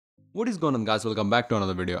What is going on, guys? Welcome back to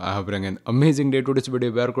another video. I have bring an amazing day. Today's video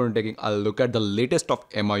we are going to taking a look at the latest of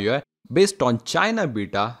MIUI based on China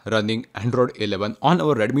beta running Android 11 on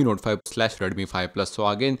our Redmi Note 5 slash Redmi 5 Plus. So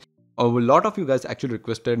again, a lot of you guys actually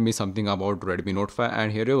requested me something about Redmi Note 5, and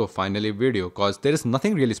here you go, finally video, cause there is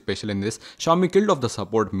nothing really special in this. Xiaomi killed off the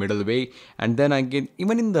support middle way, and then again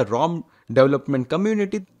even in the ROM development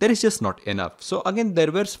community there is just not enough. So again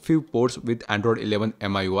there were few ports with Android 11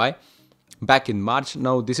 MIUI back in March.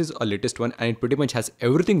 Now this is a latest one and it pretty much has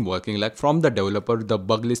everything working. Like from the developer, the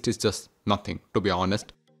bug list is just nothing, to be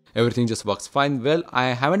honest. Everything just works fine. Well, I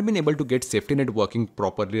haven't been able to get safety net working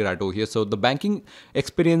properly right over here, so the banking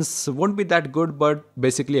experience won't be that good, but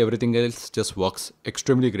basically everything else just works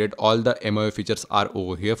extremely great. All the MIUI features are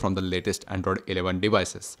over here from the latest Android 11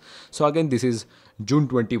 devices. So again, this is June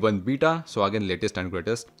 21 beta, so again latest and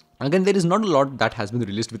greatest. Again, there is not a lot that has been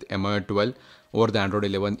released with MIUI 12 over the Android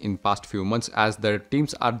 11 in past few months, as the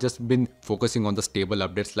teams are just been focusing on the stable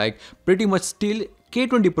updates. Like pretty much still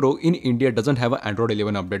K20 Pro in India doesn't have an Android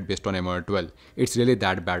 11 update based on MIUI 12. It's really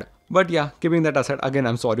that bad. But yeah, keeping that aside, again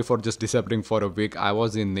I'm sorry for just disappearing for a week. I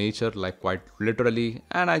was in nature, like quite literally,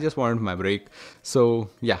 and I just wanted my break. So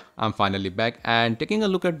yeah, I'm finally back and taking a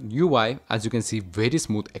look at UI. As you can see, very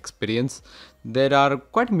smooth experience. There are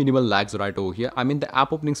quite minimal lags right over here. I mean, the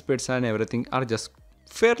app opening speeds and everything are just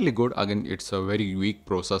fairly good. Again, it's a very weak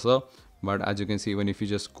processor, but as you can see, even if you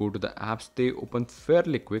just go to the apps, they open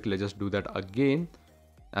fairly quick. Let's just do that again.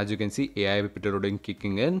 As you can see, AI loading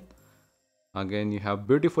kicking in. Again, you have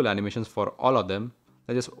beautiful animations for all of them.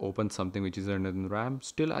 Let's just open something which is in RAM.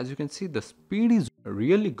 Still, as you can see, the speed is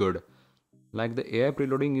really good. Like the AI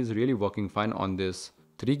preloading is really working fine on this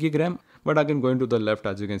 3 gig RAM. But again, going to the left,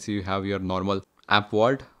 as you can see, you have your normal app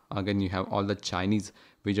vault. Again, you have all the Chinese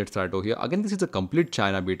widgets right over here. Again, this is a complete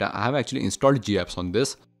China beta. I have actually installed GApps on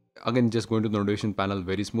this. Again, just going to the notification panel,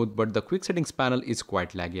 very smooth, but the quick settings panel is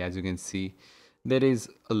quite laggy. As you can see, there is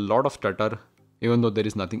a lot of stutter, even though there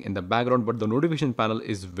is nothing in the background, but the notification panel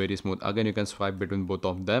is very smooth. Again, you can swipe between both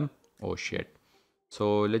of them. Oh shit.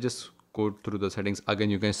 So let's just go through the settings. Again,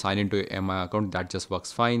 you can sign into your MI account. That just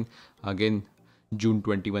works fine. Again, June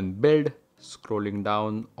 21 build, scrolling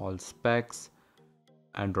down, all specs,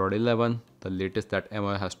 Android 11, the latest that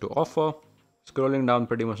MI has to offer. Scrolling down,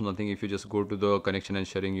 pretty much nothing. If you just go to the connection and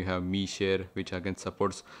sharing, you have Mi Share, which again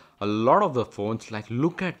supports a lot of the phones. Like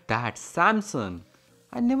look at that, Samsung.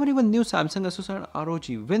 I never even knew Samsung associated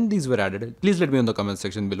ROG when these were added. Please let me know in the comment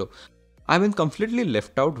section below. I've been completely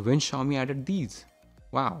left out when Xiaomi added these.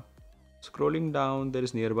 Wow. Scrolling down, there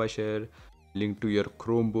is nearby share, link to your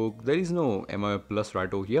Chromebook. There is no MIUI Plus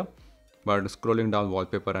right over here. But scrolling down,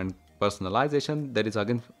 wallpaper and personalization, there is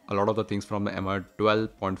again a lot of the things from the MIUI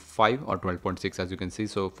 12.5 or 12.6, as you can see.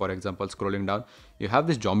 So for example, scrolling down, you have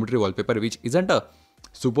this geometry wallpaper, which isn't a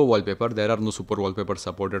super wallpaper. There are no super wallpapers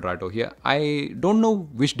supported right over here. I don't know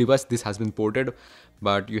which device this has been ported,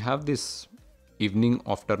 but you have this evening,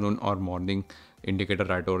 afternoon or morning indicator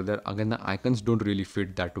right over there. Again, the icons don't really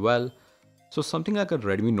fit that well. So something like a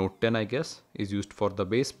Redmi Note 10, I guess, is used for the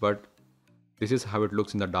base, but this is how it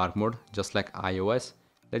looks in the dark mode, just like iOS.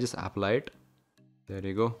 Let's just apply it. There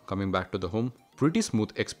you go. Coming back to the home. Pretty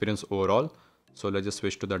smooth experience overall. So let's just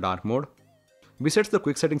switch to the dark mode. Besides the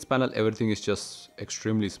quick settings panel, everything is just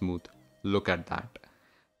extremely smooth. Look at that.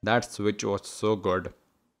 That switch was so good.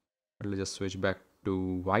 Let's just switch back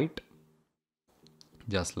to white.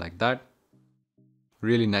 Just like that.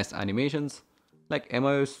 Really nice animations. Like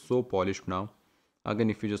MIUI is so polished now. Again,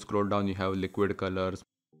 if you just scroll down, you have liquid colors,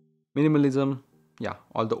 minimalism. Yeah,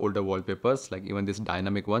 all the older wallpapers, like even these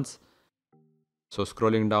dynamic ones. So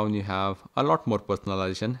scrolling down, you have a lot more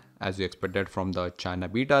personalization as you expected from the China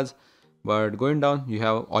betas. But going down, you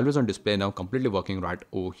have always on display now completely working right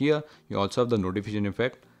over here. You also have the notification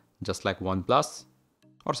effect, just like OnePlus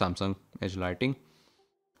or Samsung Edge lighting.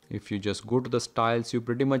 If you just go to the styles, you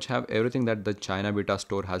pretty much have everything that the China beta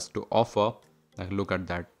store has to offer. Like look at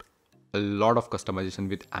that, a lot of customization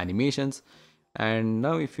with animations. And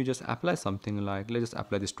now if you just apply something like, let's just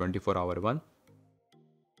apply this 24-hour one.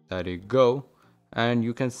 There you go. And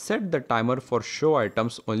you can set the timer for show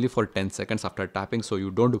items only for 10 seconds after tapping, so you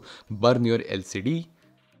don't burn your LCD.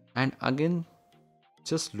 And again,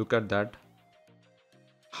 just look at that,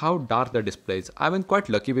 how dark the display is. I've been quite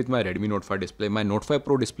lucky with my Redmi Note 5 display. My Note 5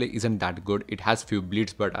 Pro display isn't that good. It has few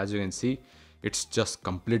bleeds, but as you can see, it's just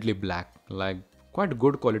completely black. Like quite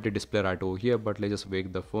good quality display right over here. But let's just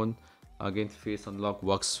wake the phone. Again, face unlock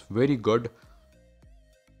works very good.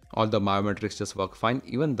 All the biometrics just work fine,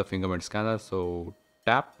 even the fingerprint scanner. So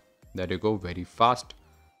tap, there you go, very fast.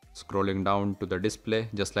 Scrolling down to the display,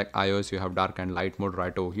 just like iOS, you have dark and light mode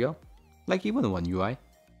right over here, like even One UI.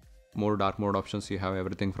 More dark mode options, you have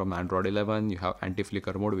everything from Android 11. You have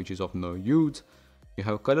anti-flicker mode, which is of no use. You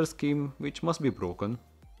have color scheme, which must be broken.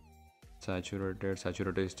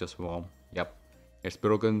 Saturated is just warm. Yep, it's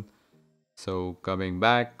broken. So coming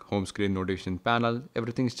back, home screen, notification panel,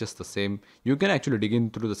 everything is just the same. You can actually dig in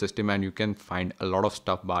through the system and you can find a lot of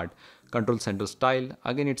stuff, but control center style,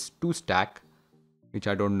 again it's 2-stack, which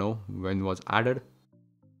I don't know when was added.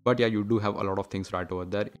 But yeah, you do have a lot of things right over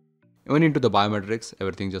there. Even into the biometrics,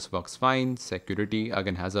 everything just works fine. Security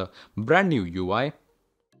again has a brand new UI.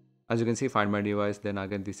 As you can see, find my device. Then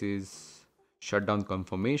again, this is shutdown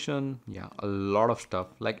confirmation. Yeah, a lot of stuff.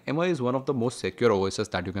 Like MIUI is one of the most secure OSs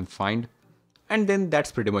that you can find. And then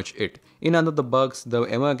that's pretty much it. In under the bugs, the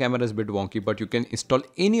MIUI camera is a bit wonky, but you can install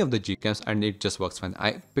any of the Gcams and it just works fine.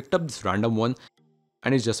 I picked up this random one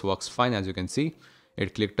and it just works fine. As you can see,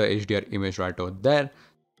 it clicked a HDR image right over there.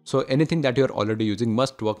 So anything that you're already using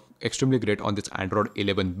must work extremely great on this Android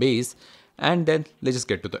 11 base. And then let's just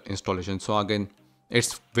get to the installation. So again,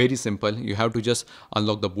 it's very simple. You have to just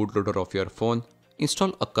unlock the bootloader of your phone,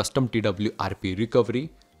 install a custom TWRP recovery.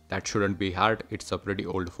 That shouldn't be hard. It's a pretty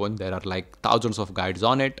old phone. There are like thousands of guides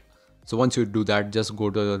on it. So once you do that, just go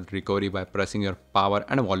to the recovery by pressing your power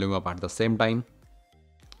and volume up at the same time.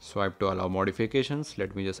 Swipe to allow modifications.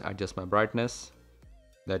 Let me just adjust my brightness.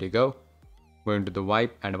 There you go. Going to the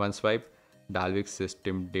wipe and one swipe, Dalvik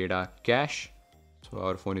system data cache. So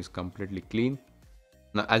our phone is completely clean.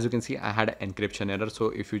 Now as you can see, I had an encryption error. So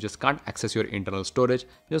if you just can't access your internal storage,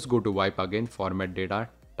 just go to wipe again, format data,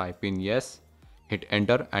 type in yes, hit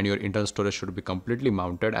enter, and your internal storage should be completely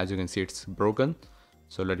mounted. As you can see, it's broken.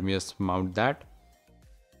 So let me just mount that.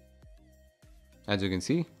 As you can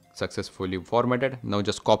see, successfully formatted. Now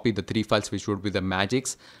just copy the 3 files, which would be the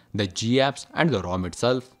magics, the GApps and the ROM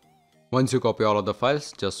itself. Once you copy all of the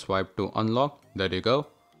files, just swipe to unlock. There you go.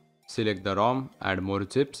 Select the ROM, add more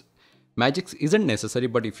zips. Magics isn't necessary,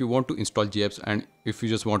 but if you want to install GApps and if you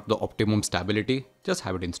just want the optimum stability, just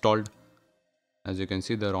have it installed. As you can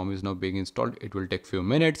see, the ROM is now being installed. It will take few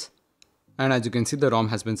minutes. And as you can see, the ROM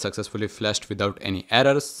has been successfully flashed without any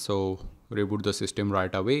errors. So reboot the system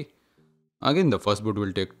right away. Again, the first boot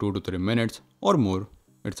will take 2 to 3 minutes or more.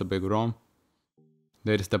 It's a big ROM.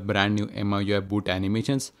 There is the brand new MIUI boot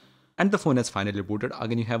animations. And the phone has finally booted.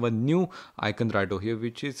 Again, you have a new icon right over here,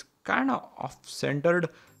 which is kind of off-centered.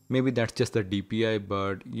 Maybe that's just the DPI,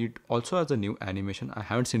 but it also has a new animation. I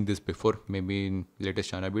haven't seen this before, maybe in latest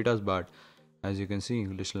China betas, but as you can see,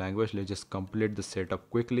 English language, let's just complete the setup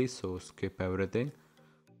quickly. So skip everything.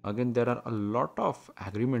 Again, there are a lot of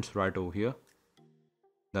agreements right over here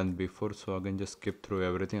than before. So again, just skip through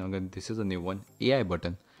everything. Again, this is a new one, AI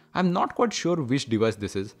button. I'm not quite sure which device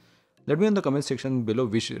this is. Let me in the comment section below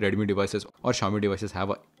which Redmi devices or Xiaomi devices have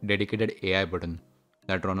a dedicated AI button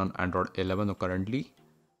that run on Android 11 currently.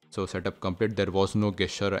 So setup complete. There was no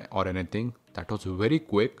gesture or anything. That was very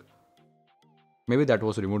quick. Maybe that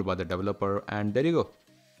was removed by the developer, and there you go.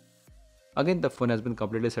 Again, the phone has been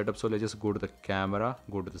completely set up. So let's just go to the camera,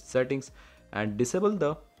 go to the settings and disable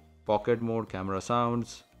the pocket mode, camera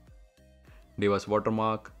sounds, device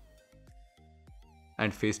watermark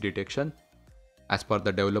and face detection. As per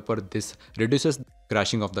the developer, this reduces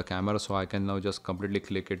crashing of the camera, so I can now just completely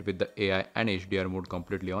click it with the AI and HDR mode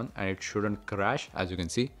completely on, and it shouldn't crash. As you can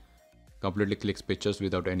see, completely clicks pictures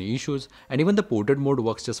without any issues, and even the portrait mode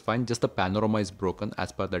works just fine. Just the panorama is broken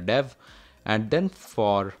as per the dev. And then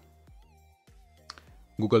for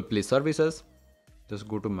Google Play services, just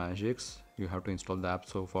go to Magics. You have to install the app.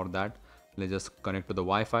 So for that, let's just connect to the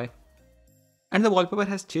Wi-Fi. And the wallpaper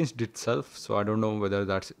has changed itself, so I don't know whether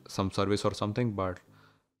that's some service or something, but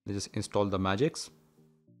let's just install the Magics.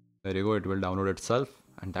 There you go, it will download itself,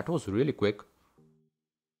 and that was really quick.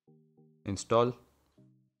 Install.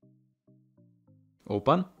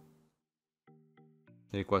 Open.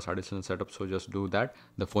 It requires additional setup, so just do that.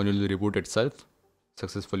 The phone will reboot itself,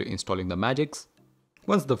 successfully installing the Magics.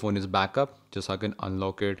 Once the phone is back up, just again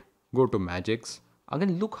unlock it, go to Magics.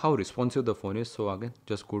 Again, look how responsive the phone is. So again,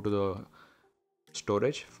 just go to the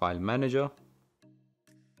storage, file manager,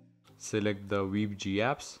 select the Weave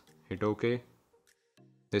GApps, hit OK.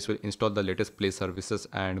 This will install the latest Play services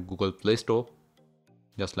and Google Play Store.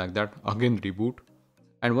 Just like that. Again, reboot.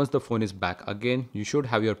 And once the phone is back again, you should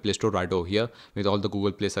have your Play Store right over here with all the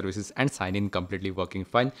Google Play services and sign in completely working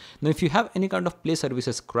fine. Now, if you have any kind of Play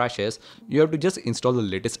services crashes, you have to just install the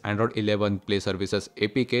latest Android 11 Play services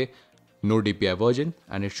APK, no DPI version,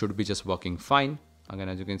 and it should be just working fine. Again,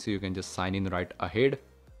 as you can see, you can just sign in right ahead.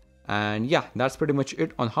 And yeah, that's pretty much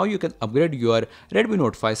it on how you can upgrade your Redmi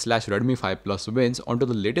Note 5 / Redmi 5 Plus wins onto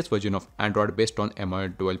the latest version of Android based on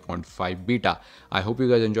MIUI 12.5 beta. I hope you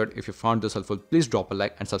guys enjoyed. If you found this helpful, please drop a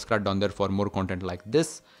like and subscribe down there for more content like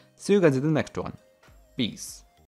this. See you guys in the next one. Peace.